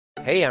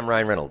Hey, I'm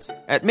Ryan Reynolds.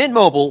 At Mint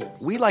Mobile,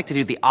 we like to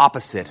do the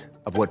opposite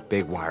of what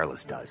Big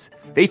Wireless does.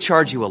 They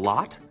charge you a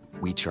lot,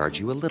 we charge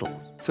you a little.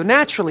 So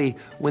naturally,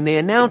 when they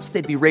announced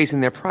they'd be raising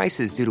their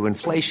prices due to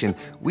inflation,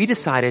 we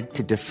decided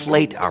to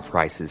deflate our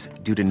prices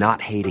due to not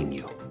hating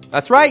you.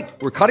 That's right.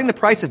 We're cutting the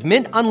price of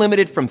Mint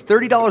Unlimited from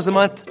 $30 a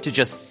month to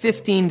just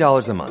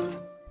 $15 a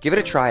month. Give it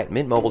a try at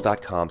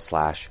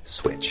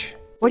mintmobile.com/switch.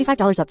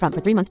 $45 up front for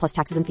 3 months plus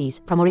taxes and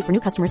fees. Promo rate for new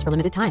customers for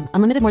limited time.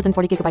 Unlimited more than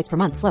 40 gigabytes per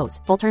month. Slows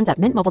full terms at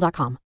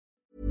mintmobile.com.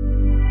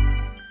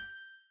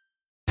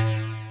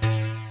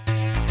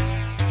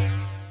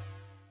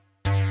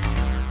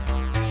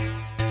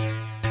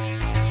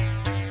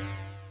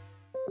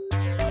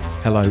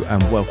 Hello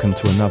and welcome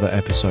to another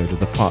episode of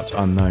the Parts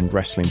Unknown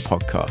Wrestling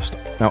Podcast.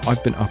 Now,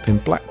 I've been up in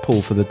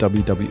Blackpool for the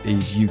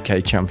WWE's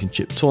UK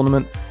Championship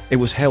Tournament. It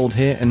was held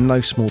here in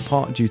no small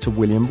part due to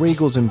William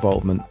Regal's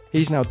involvement.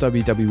 He's now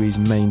WWE's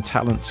main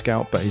talent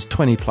scout, but his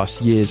 20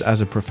 plus years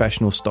as a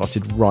professional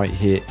started right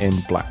here in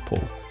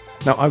Blackpool.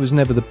 Now, I was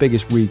never the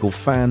biggest Regal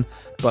fan,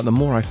 but the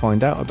more I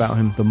find out about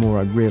him, the more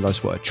I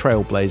realise what a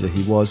trailblazer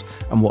he was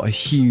and what a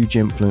huge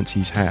influence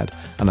he's had.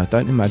 And I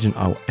don't imagine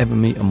I'll ever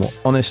meet a more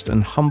honest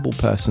and humble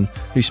person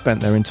who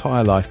spent their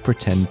entire life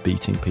pretend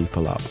beating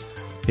people up.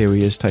 Here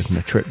he is taking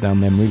a trip down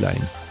memory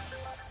lane.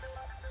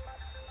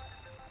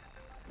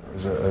 There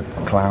was a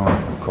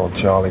clown called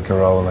Charlie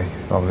Caroli,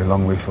 probably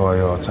long before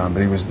your time,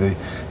 but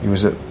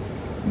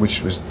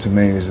which was to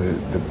me was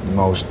the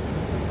most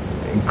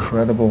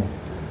incredible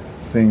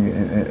thing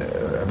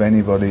of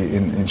anybody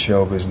in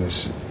show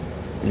business.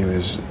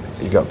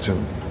 He got to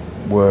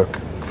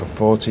work for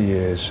 40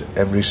 years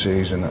every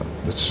season at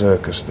the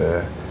circus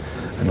there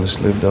and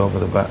just lived over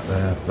the back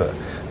there. But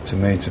to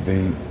me, to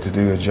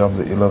do a job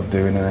that you love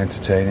doing and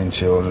entertaining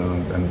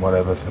children and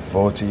whatever for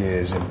 40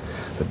 years in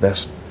the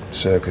best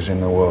circus in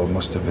the world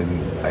must have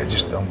been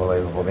just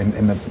unbelievable.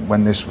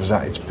 When this was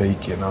at its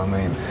peak, you know what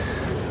I mean?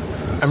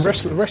 And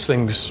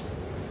wrestling's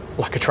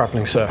like a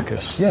travelling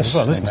circus. Yes, as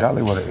well, isn't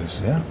exactly it? what it is.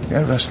 Yeah,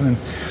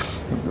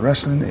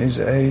 wrestling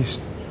is a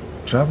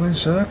travelling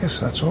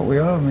circus. That's what we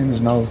are. I mean,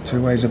 there's no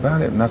two ways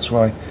about it, and that's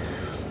why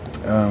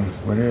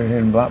we're here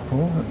in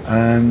Blackpool.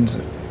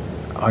 And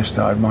I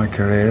started my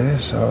career here,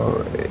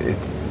 so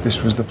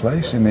this was the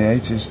place in the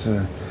 80s.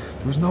 There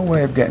was no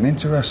way of getting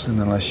into wrestling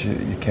unless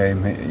you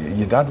came here.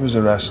 Your dad was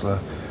a wrestler,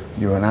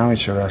 you were an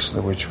amateur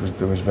wrestler,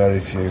 there was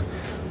very few.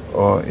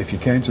 Or if you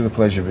came to the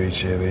Pleasure Beach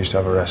here, they used to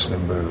have a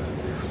wrestling booth.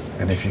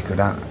 And if you could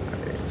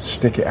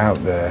stick it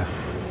out there,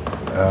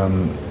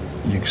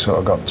 you sort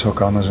of got took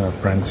on as an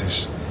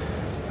apprentice,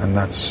 and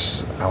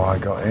that's how I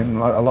got in.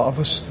 A lot of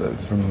us,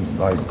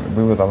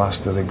 we were the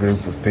last of the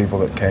group of people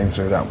that came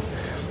through that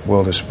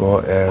World of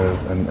Sport era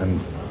and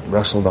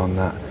wrestled on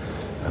that.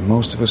 And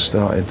most of us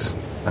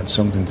had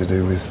something to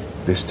do with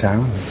this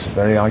town. It's a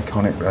very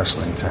iconic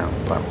wrestling town,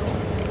 Blackpool.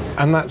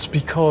 And that's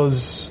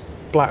because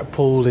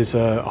Blackpool is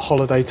a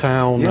holiday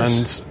town.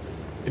 Yes.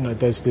 And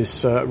there's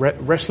this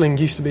wrestling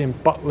used to be in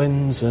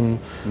Butlins and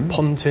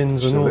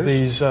Pontins and all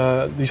these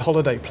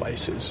holiday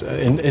places.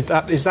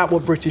 Is that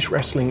what British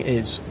wrestling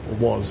is or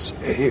was?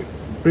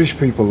 British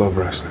people love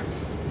wrestling.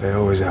 They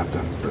always have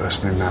done.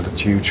 Wrestling had a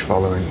huge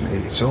following.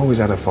 It's always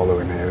had a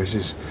following here. This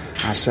is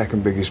our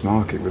second biggest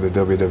market with the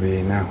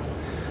WWE now,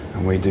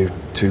 and we do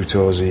 2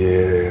 tours a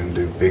year here and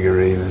do big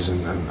arenas.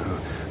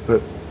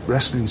 But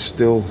wrestling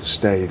still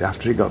stayed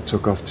after it got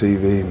took off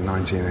TV in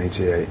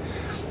 1988.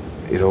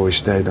 It always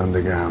stayed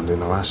underground. In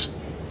the last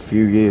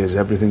few years,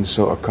 everything's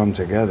sort of come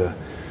together.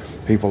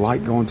 People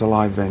like going to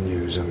live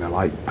venues and they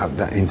like have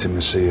that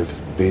intimacy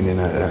of being in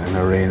an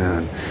arena.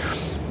 And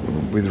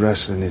with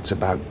wrestling, it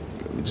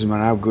doesn't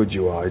matter how good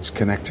you are, it's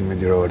connecting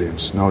with your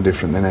audience, no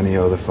different than any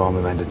other form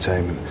of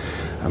entertainment.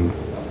 And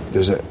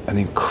there's an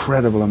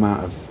incredible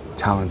amount of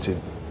talented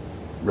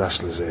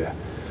wrestlers here.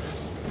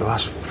 The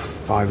last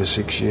 5 or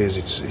 6 years,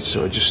 it's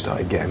sort of just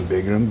started getting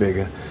bigger and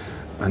bigger.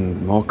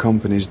 And more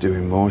companies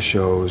doing more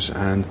shows,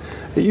 and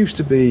it used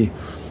to be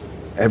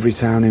every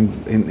town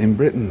in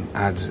Britain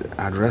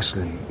had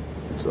wrestling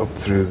up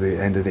through the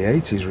end of the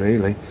 80s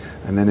really,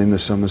 and then in the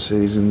summer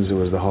seasons there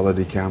was the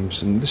holiday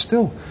camps, and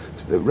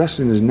the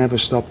wrestling has never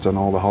stopped on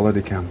all the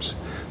holiday camps.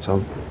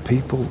 So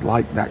people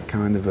like that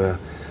kind of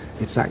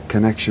it's that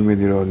connection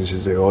with your audience,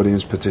 it's the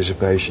audience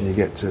participation. You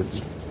get to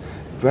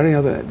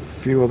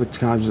few other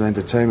kinds of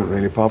entertainment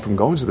really, apart from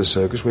going to the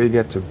circus, where you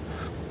get to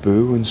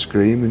boo and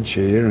scream and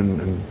cheer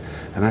and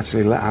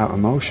actually let out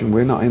emotion.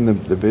 We're not in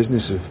the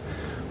business of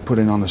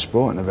putting on a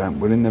sporting event.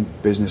 We're in the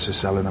business of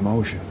selling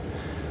emotion.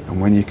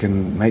 And when you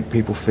can make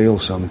people feel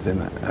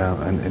something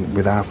and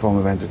with our form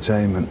of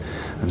entertainment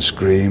and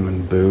scream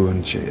and boo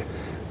and cheer,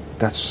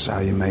 that's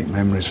how you make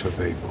memories for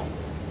people.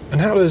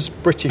 And how does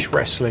British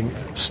wrestling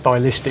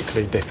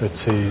stylistically differ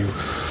to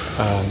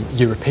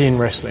European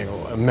wrestling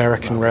or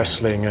American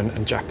wrestling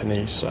and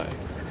Japanese, say?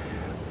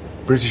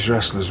 British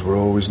wrestlers were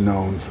always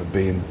known for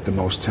being the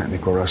most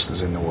technical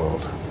wrestlers in the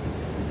world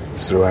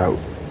throughout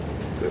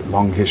the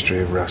long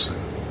history of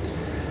wrestling.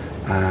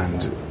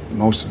 And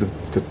most of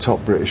the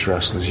top British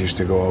wrestlers used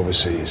to go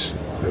overseas.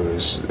 There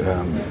was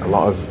a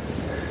lot of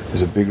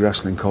There's a big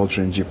wrestling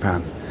culture in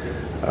Japan.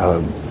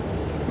 A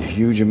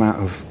huge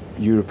amount of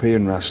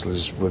European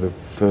wrestlers were the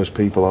first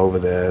people over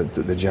there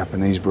that the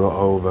Japanese brought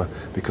over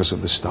because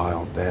of the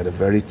style. They had a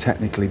very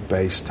technically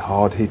based,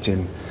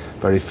 hard-hitting,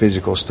 very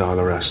physical style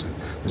of wrestling.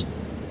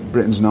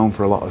 Britain's known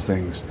for a lot of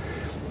things.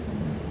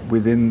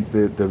 Within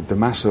the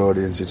mass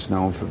audience, it's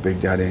known for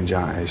Big Daddy and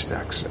Giant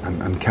Haystacks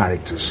and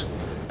characters.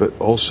 But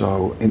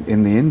also,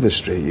 in the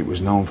industry, it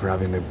was known for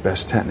having the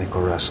best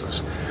technical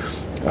wrestlers.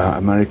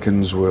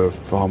 Americans were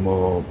far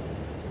more...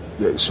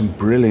 some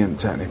brilliant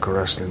technical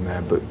wrestling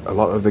there, but a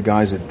lot of the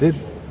guys that did,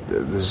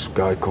 there's a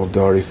guy called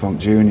Dory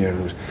Funk Jr.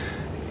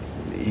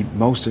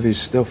 Most of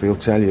his stuff, he'll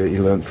tell you, he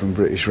learned from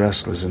British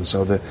wrestlers, and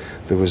so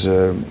there was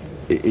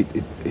it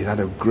had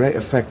a great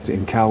effect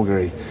in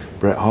Calgary.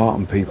 Bret Hart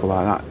and people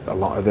like that, a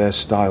lot of their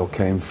style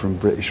came from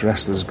British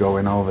wrestlers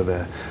going over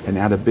there, and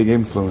it had a big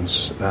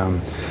influence.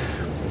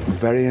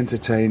 Very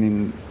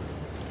entertaining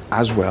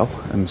as well,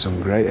 and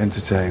some great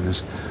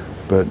entertainers,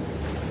 but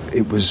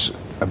it was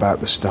about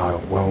the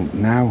style. Well,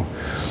 now,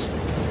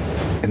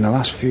 in the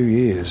last few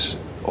years,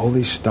 all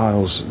these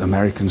styles,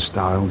 American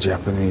style,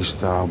 Japanese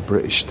style,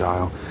 British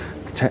style,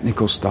 the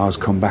technical styles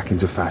come back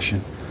into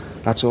fashion.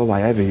 That's all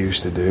I ever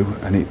used to do,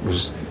 and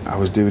I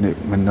was doing it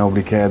when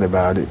nobody cared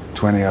about it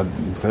 20 or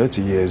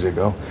 30 years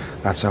ago.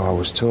 That's how I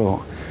was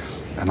taught.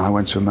 And I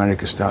went to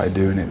America, started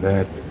doing it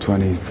there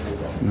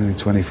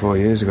 24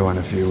 years ago in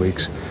a few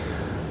weeks.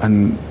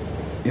 And,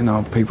 you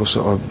know,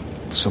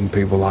 some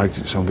people liked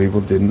it, some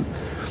people didn't.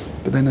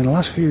 But then in the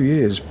last few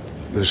years,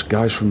 those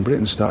guys from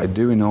Britain started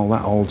doing all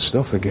that old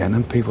stuff again,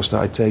 and people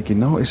started taking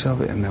notice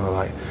of it, and they were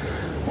like,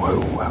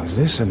 "Whoa, how's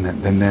this?" And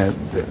then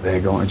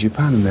they're going to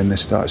Japan, and then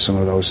some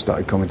of those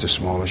started coming to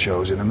smaller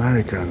shows in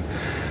America,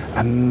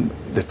 and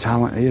the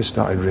talent here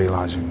started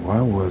realising,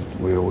 well,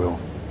 we'll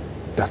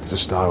that's the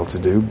style to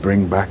do.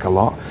 Bring back a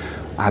lot,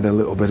 add a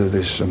little bit of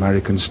this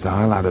American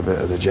style, add a bit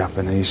of the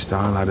Japanese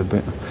style, add a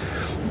bit,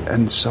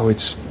 and so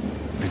it's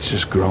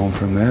just grown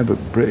from there. But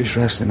British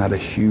wrestling had a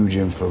huge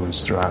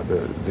influence throughout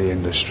the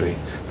industry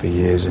for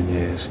years and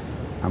years.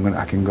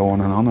 I can go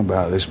on and on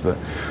about this, but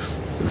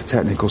the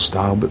technical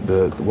style, but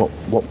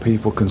what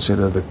people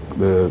consider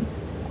the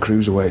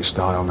cruiserweight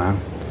style now,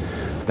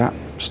 that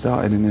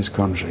started in this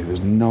country.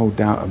 There's no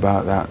doubt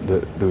about that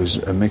there was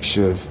a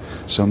mixture of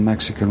some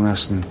Mexican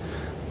wrestling,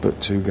 but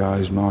two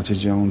guys, Marty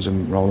Jones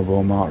and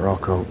Rollerball Mark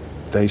Rocco,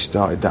 they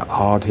started that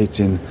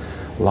hard-hitting,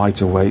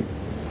 lighter weight,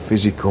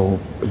 physical,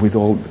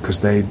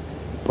 because they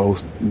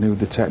both knew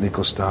the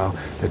technical style.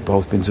 They'd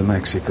both been to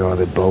Mexico.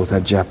 They both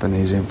had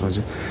Japanese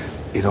influence.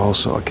 It all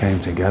sort of came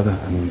together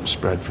and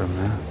spread from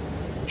there.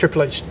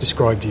 Triple H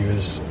described you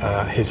as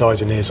his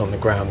eyes and ears on the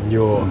ground.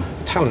 You're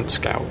a talent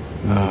scout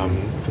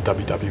for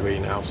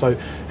WWE now. So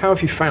how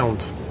have you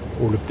found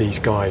all of these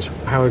guys?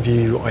 How have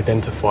you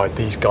identified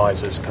these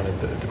guys as kind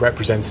of the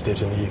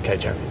representatives in the UK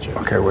Championship?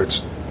 Okay, well,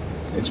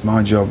 it's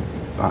my job.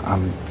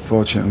 I'm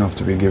fortunate enough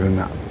to be given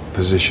that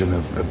position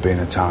of being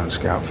a talent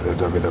scout for the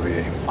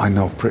WWE. I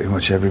know pretty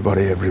much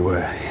everybody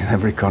everywhere, in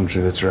every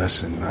country that's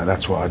wrestling.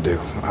 That's what I do.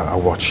 I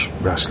watch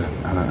wrestling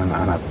and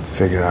I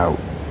figure out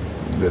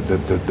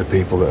the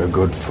people that are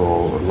good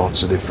for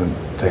lots of different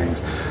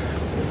things.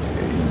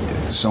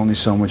 There's only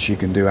so much you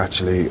can do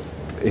actually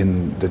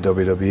in the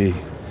WWE,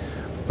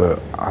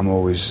 but I'm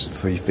always,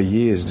 for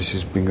years, this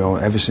has been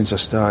going, ever since I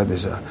started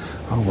this,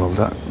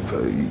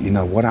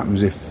 what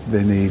happens if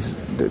they need,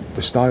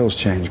 the styles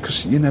change,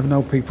 because you never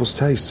know people's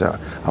tastes.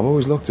 I've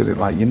always looked at it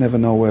like you never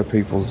know where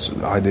people's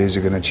ideas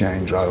are going to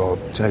change, right, or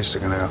tastes are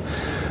going to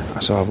go.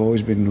 So I've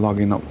always been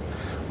logging up,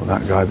 well,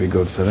 that guy would be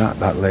good for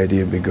that lady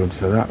would be good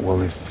for that,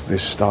 well, if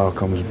this style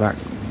comes back,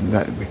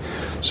 that'd be...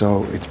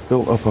 So it's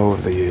built up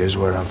over the years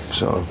where I've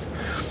sort of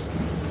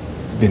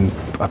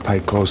I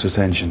paid close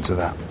attention to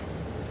that.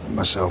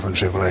 Myself and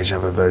Triple H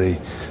have a very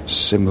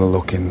similar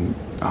looking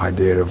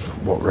idea of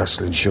what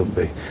wrestling should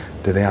be.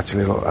 Do they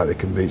actually look like they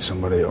can beat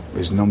somebody up?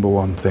 Is number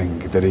one thing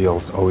that he'll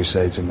always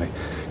say to me.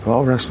 A lot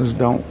of wrestlers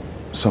don't,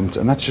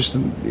 and that's just,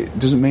 it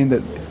doesn't mean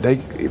that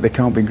they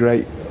can't be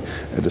great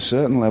at a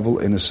certain level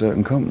in a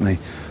certain company,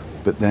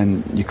 but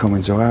then you come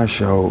into our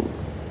show,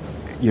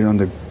 you're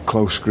under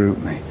close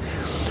scrutiny.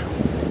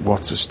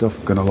 What's the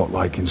stuff going to look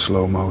like in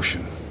slow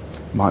motion?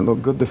 Might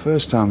look good the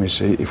first time you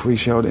see it. If we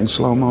showed it in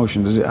slow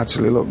motion, does it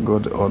actually look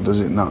good or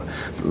does it not?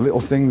 Little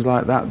things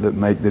like that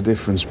make the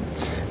difference.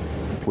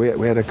 We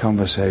had a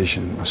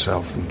conversation,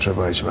 myself and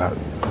Triple H, about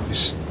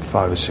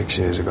 5 or 6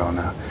 years ago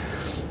now,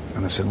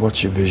 and I said,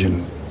 what's your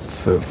vision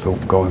for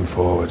going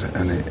forward?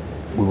 And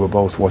we were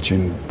both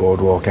watching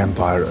Boardwalk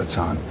Empire at the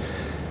time.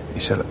 He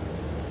said,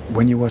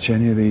 when you watch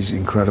any of these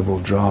incredible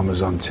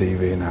dramas on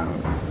TV now,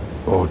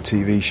 or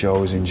TV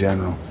shows in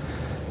general,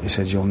 he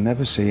said, you'll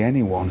never see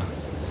anyone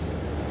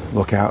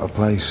look out of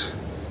place.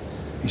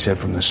 He said,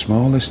 from the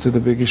smallest to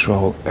the biggest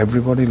role,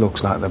 everybody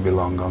looks like they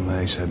belong on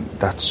there. He said,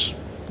 that's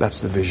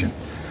the vision.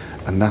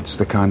 And that's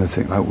the kind of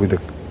thing, like with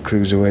the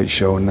Cruiserweight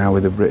show and now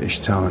with the British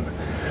talent,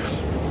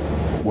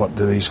 what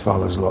do these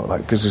fellas look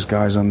like? Because there's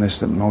guys on this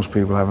that most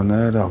people haven't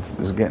heard of.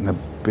 There's getting a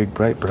big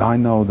break. But I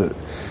know that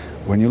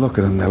when you look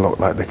at them, they look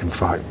like they can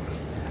fight.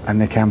 And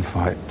they can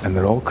fight. And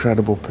they're all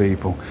credible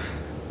people.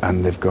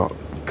 And they've got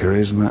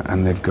charisma,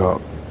 and they've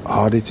got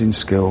hard-hitting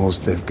skills.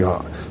 They've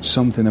got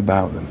something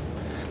about them.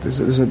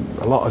 There's a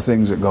lot of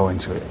things that go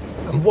into it.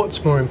 And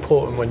what's more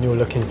important when you're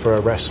looking for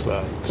a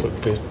wrestler? Sort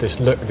of this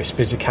look, this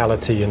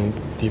physicality and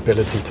the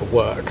ability to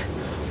work?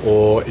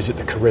 Or is it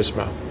the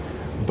charisma?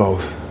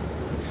 Both.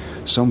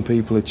 Some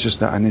people, it's just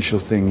that initial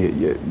thing.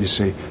 You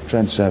see,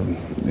 Trent Seven,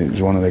 he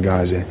was one of the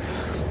guys here.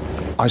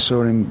 I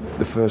saw him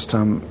the first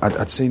time.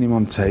 I'd seen him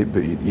on tape,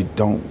 but you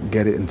don't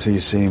get it until you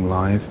see him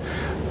live.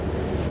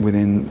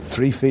 Within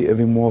 3 feet of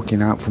him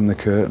walking out from the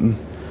curtain,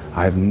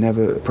 I've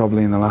never,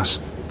 probably in the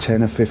last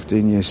 10 or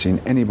 15 years,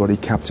 seen anybody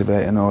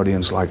captivate an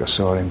audience like I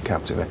saw him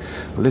captivate.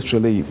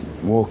 Literally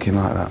walking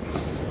like that.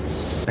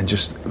 And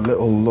just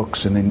little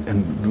looks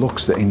and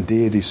looks that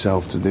endeared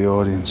himself to the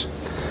audience.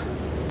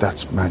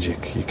 That's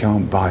magic. You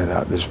can't buy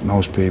that. There's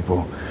most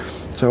people.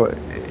 So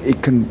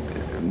it can,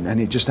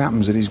 and it just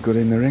happens that he's good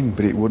in the ring,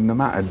 but it wouldn't have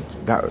mattered.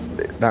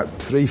 That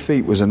 3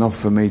 feet was enough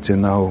for me to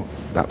know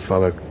that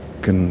fella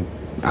can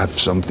have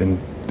something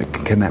that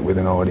can connect with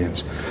an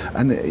audience.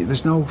 And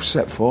there's no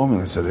set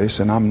formula to this,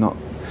 and I'm not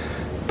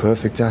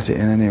perfect at it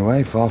in any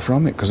way, far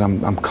from it, because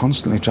I'm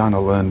constantly trying to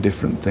learn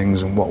different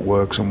things and what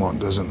works and what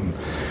doesn't.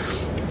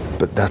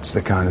 But that's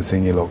the kind of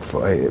thing you look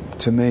for.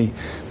 To me,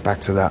 back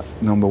to that,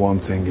 number one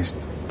thing is,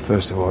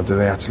 first of all, do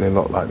they actually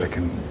look like they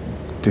can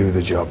do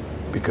the job?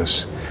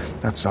 Because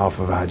that's half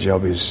of our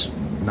job, is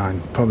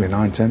probably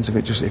 9/10 of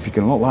it. Just if you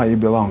can look like you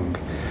belong,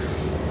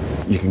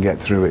 you can get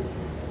through it.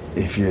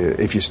 If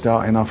you're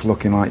starting off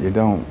looking like you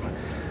don't,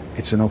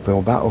 it's an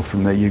uphill battle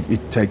from there.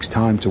 It takes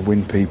time to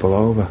win people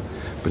over.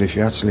 But if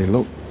you actually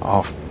look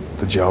off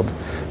the job,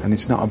 and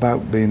it's not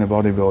about being a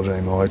bodybuilder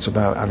anymore, it's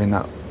about having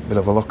that bit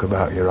of a look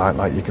about you, right?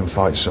 Like you can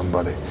fight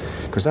somebody.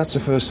 Because that's the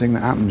first thing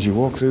that happens. You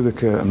walk through the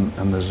curtain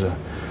and there's a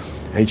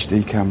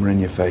HD camera in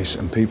your face,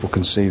 and people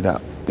can see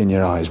that in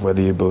your eyes,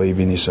 whether you believe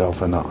in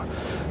yourself or not.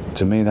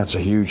 To me, that's a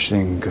huge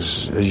thing,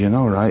 because as you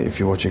know, right, if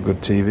you watch a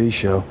good TV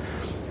show,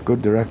 a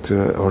good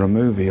director or a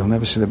movie, you'll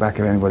never see the back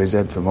of anybody's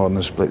head for more than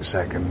a split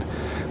second.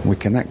 We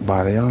connect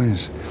by the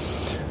eyes.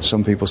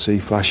 Some people see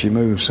flashy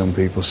moves, some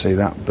people see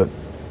that, but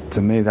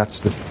to me, that's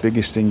the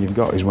biggest thing you've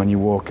got, is when you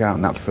walk out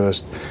and that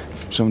first,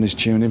 somebody's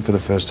tuned in for the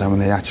first time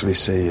and they actually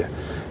see you.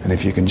 And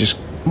if you can just,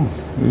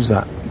 who's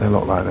that? They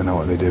look like they know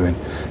what they're doing.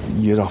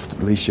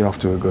 At least you're off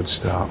to a good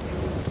start.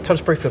 Tell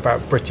us briefly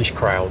about British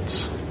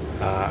crowds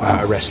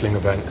at a wrestling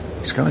event.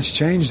 It's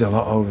changed a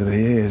lot over the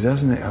years,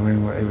 hasn't it? I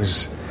mean, it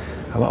was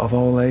a lot of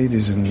old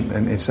ladies,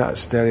 and it's that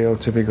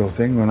stereotypical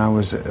thing when I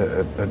was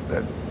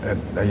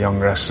a young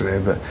wrestler here,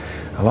 but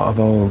a lot of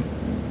old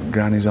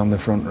grannies on the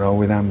front row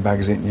with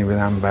handbags, hitting you with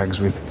handbags,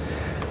 with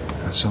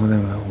some of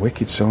them are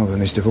wicked. Some of them,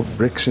 they used to put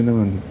bricks in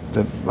them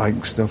and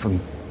like stuff,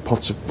 and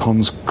pots of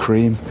Pond's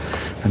cream,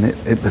 and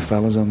hit the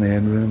fellas on the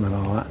end with them and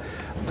all that.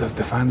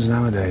 The fans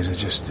nowadays are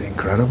just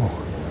incredible,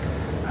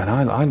 and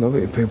I love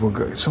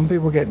it. Some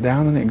people get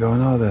down on it,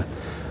 going, "Oh, they're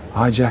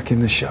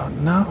hijacking the show."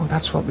 No,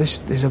 that's what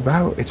this is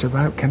about. It's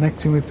about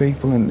connecting with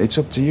people, and it's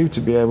up to you to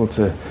be able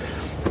to,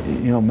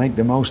 make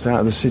the most out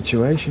of the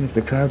situation. If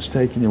the crowd's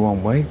taking you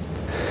one way,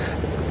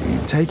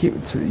 take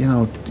it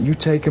to, you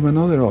take them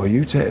another, or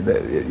you take,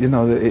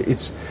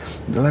 it's,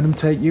 let them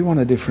take you on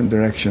a different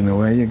direction the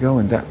way you're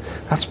going.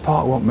 That's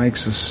part of what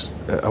makes us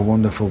a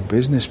wonderful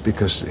business,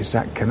 because it's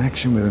that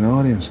connection with an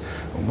audience.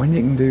 And when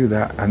you can do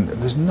that, and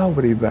there's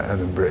nobody better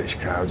than British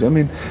crowds. I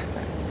mean,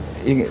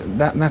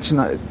 that's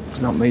not,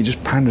 it's not me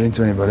just pandering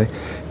to anybody.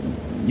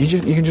 You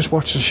can just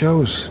watch the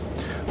shows.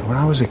 When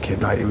I was a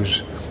kid, it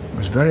was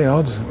very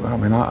odd. I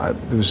mean,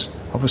 there was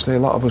obviously a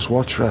lot of us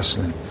watch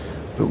wrestling,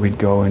 but we'd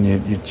go and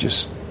you'd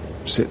just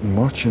sit and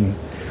watch. And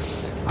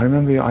I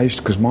remember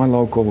because my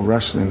local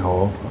wrestling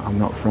hall, I'm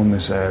not from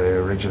this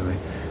area originally,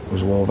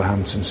 was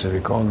Wolverhampton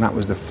Civic Hall, and that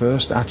was the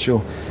first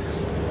actual.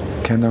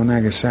 Kendo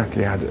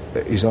Nagasaki had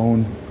his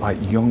own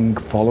young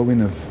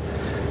following of.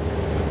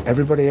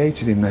 Everybody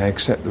hated him there,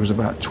 except there was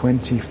about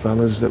 20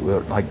 fellas that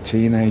were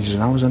teenagers,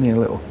 and I was only a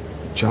little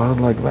child,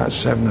 about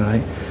 7 or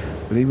 8.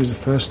 But he was the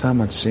first time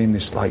I'd seen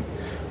this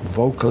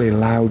vocally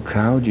loud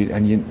crowd,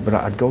 but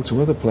I'd go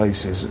to other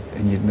places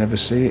and you'd never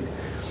see it.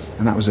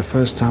 And that was the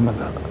first time I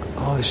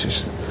thought, this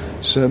is,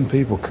 certain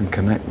people can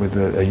connect with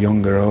a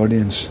younger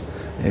audience.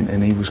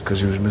 And he was,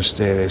 because he was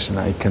mysterious, and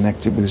he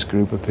connected with this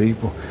group of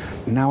people.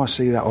 Now I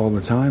see that all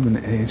the time, and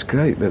it's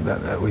great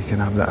that we can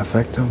have that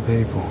effect on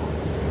people.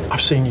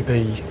 I've seen you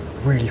be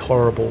really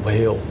horrible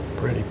heel,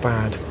 really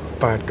bad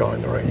guy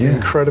in the ring. Yeah.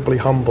 Incredibly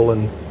humble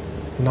and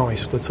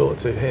nice to talk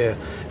to here.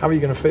 How are you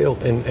going to feel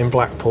in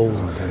Blackpool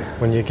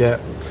when you get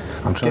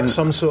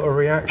some sort of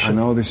reaction?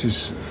 I know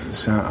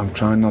I'm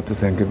trying not to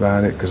think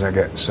about it, because I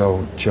get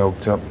so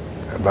choked up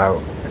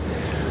about.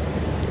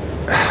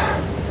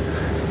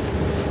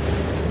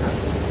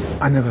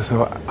 I never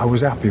thought I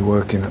was happy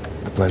working at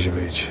the Pleasure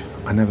Beach.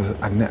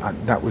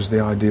 That was the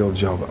ideal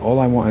job. All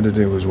I wanted to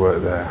do was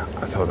work there.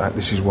 I thought that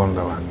this is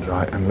Wonderland,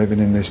 right? And living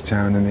in this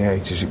town in the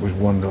 80s, it was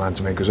Wonderland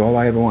to me, because all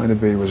I ever wanted to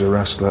be was a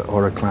wrestler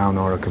or a clown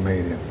or a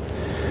comedian.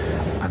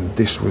 and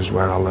this was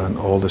where I learned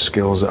all the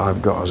skills that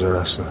I've got as a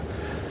wrestler.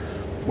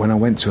 When I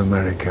went to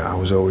America, I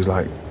was always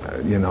like,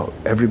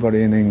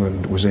 everybody in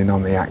England was in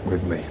on the act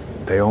with me.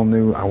 They all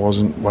knew I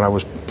wasn't what I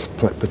was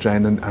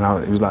portraying, and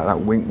it was like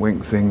that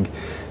wink thing.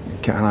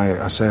 And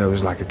I say I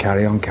was like a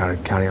carry on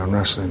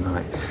wrestling,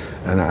 right?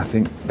 And I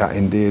think that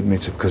endeared me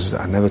to, because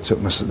I never took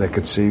they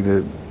could see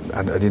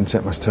I didn't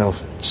take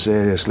myself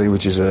seriously,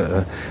 which is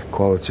a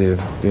quality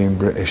of being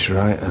British,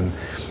 right? And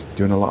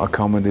doing a lot of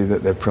comedy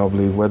that they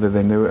probably, whether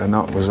they knew it or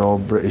not, was all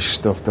British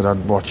stuff that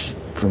I'd watched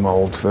from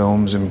old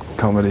films and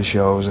comedy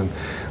shows and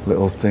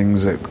little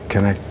things that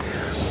connect.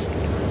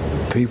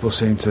 People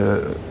seem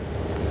to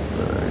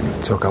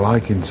took a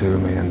liking to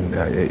me, and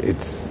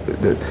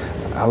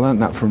I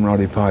learned that from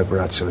Roddy Piper,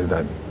 actually,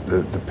 that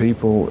the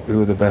people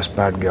who are the best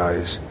bad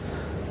guys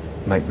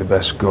make the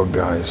best good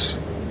guys,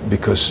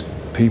 because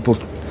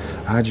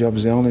our job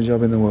is the only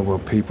job in the world where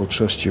people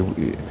trust you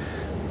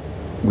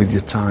with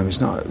your time.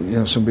 It's not,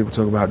 some people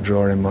talk about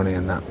drawing money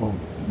and that. Well,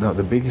 no,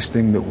 the biggest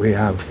thing that we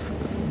have,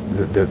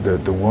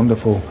 the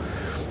wonderful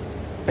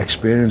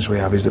experience we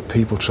have, is that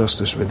people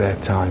trust us with their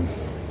time.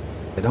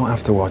 They don't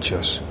have to watch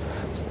us.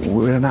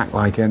 We're an act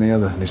like any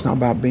other, and it's not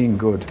about being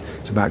good,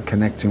 it's about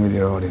connecting with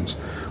your audience.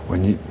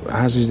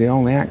 Ours is the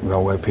only act,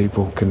 though, where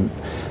people can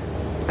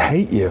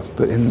hate you,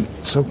 but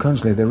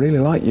subconsciously they really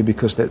like you,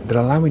 because they're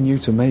allowing you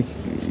to make,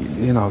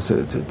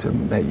 to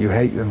make you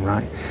hate them,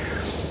 right?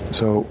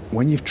 So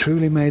when you've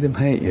truly made them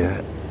hate you,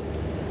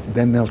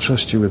 then they'll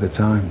trust you with the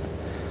time,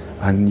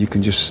 and you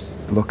can just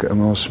look at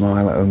them or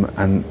smile at them.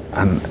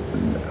 And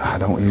I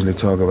don't usually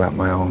talk about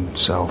my own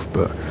self,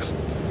 but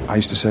I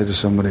used to say to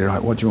somebody,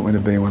 right, what do you want me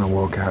to be when I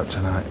walk out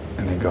tonight?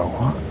 And he'd go,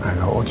 what? I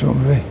go, what do you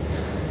want me to be?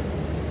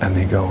 And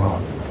he'd go, well,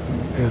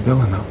 be a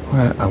villain now.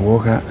 I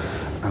walk out,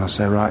 and I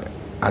say, right,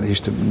 I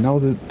used to know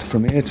that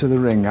from here to the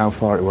ring, how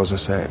far it was. I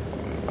say,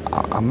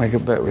 I'll make a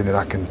bet with it,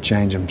 I can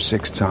change them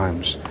 6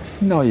 times.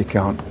 No, you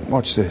can't.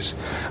 Watch this.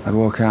 I'd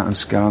walk out and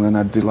scowl, and then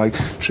I'd do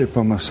trip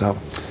on myself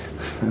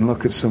and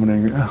look at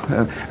somebody,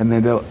 and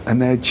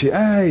they'd cheer,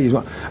 hey,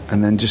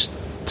 and then just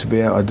to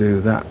be able to do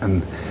that.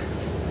 And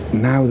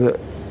now that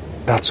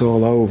that's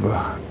all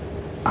over,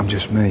 I'm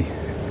just me.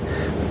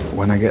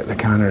 When I get the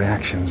kind of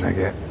reactions I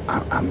get,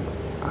 I'm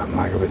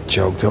like a bit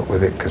choked up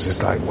with it, because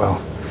it's like,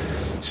 well,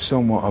 it's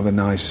somewhat of a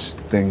nice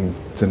thing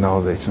to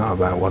know that it's not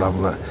about what I've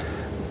learned,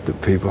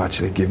 that people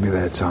actually give me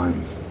their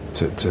time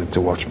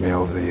to watch me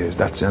over the years.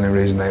 That's the only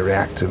reason they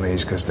react to me,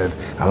 is because they've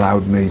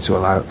allowed me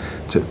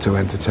to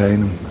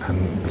entertain them,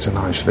 and it's a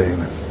nice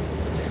feeling.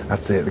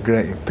 That's it. The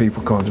great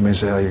people come to me and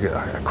say,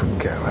 I couldn't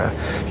get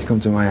there. You come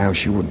to my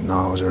house, you wouldn't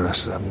know I was a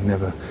wrestler.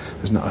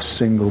 There's not a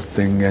single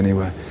thing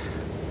anywhere.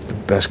 The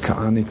best,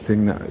 only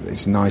thing that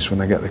it's nice when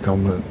I get the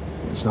compliment.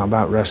 It's not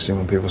about wrestling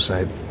when people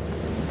say,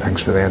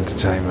 thanks for the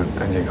entertainment,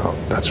 and you go,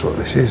 that's what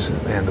this is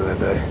at the end of the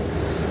day.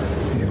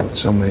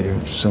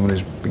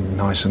 Somebody's been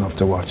nice enough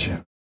to watch you.